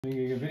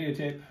You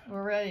videotape.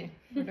 We're ready.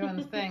 We're doing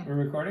this thing. We're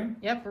recording?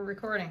 Yep, we're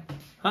recording.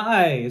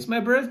 Hi, it's my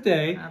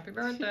birthday. Happy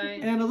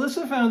birthday. And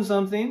Alyssa found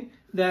something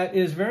that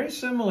is very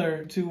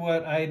similar to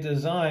what I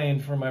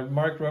designed for my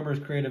Mark Rober's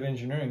creative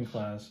engineering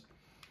class.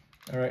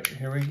 All right,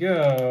 here we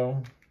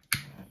go.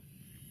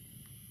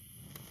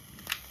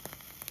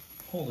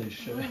 Holy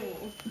shit.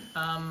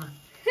 I'm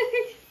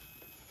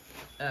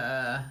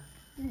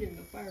getting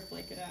the fire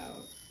blanket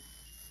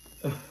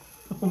out.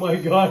 Oh my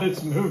god,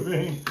 it's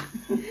moving.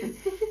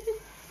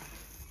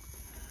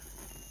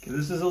 Okay,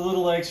 this is a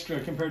little extra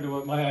compared to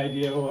what my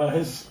idea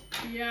was.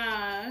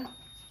 Yeah.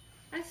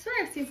 I swear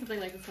I've seen something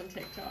like this on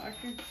TikTok.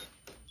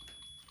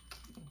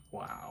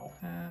 Wow.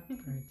 Happy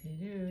birthday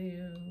to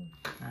you.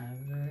 Happy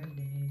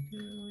birthday to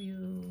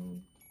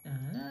you. Da,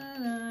 da,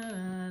 da,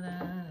 da, da,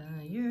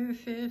 da. You're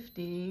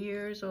 50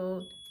 years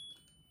old.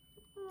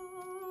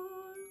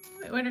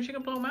 Wait, aren't you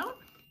gonna blow them out?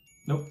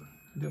 Nope.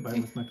 I do it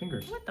with my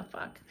fingers. What the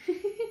fuck?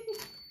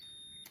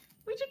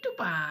 What'd you do,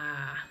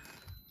 ba?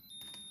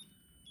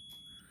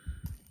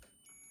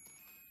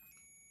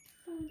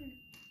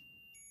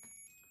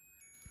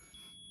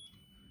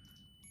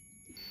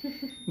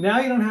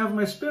 Now you don't have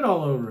my spit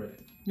all over it.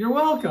 You're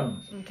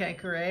welcome. Okay,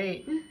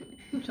 great.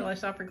 Shall I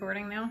stop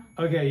recording now?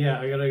 Okay,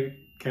 yeah, I gotta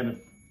kind of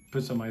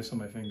put some ice on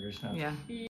my fingers now. Yeah.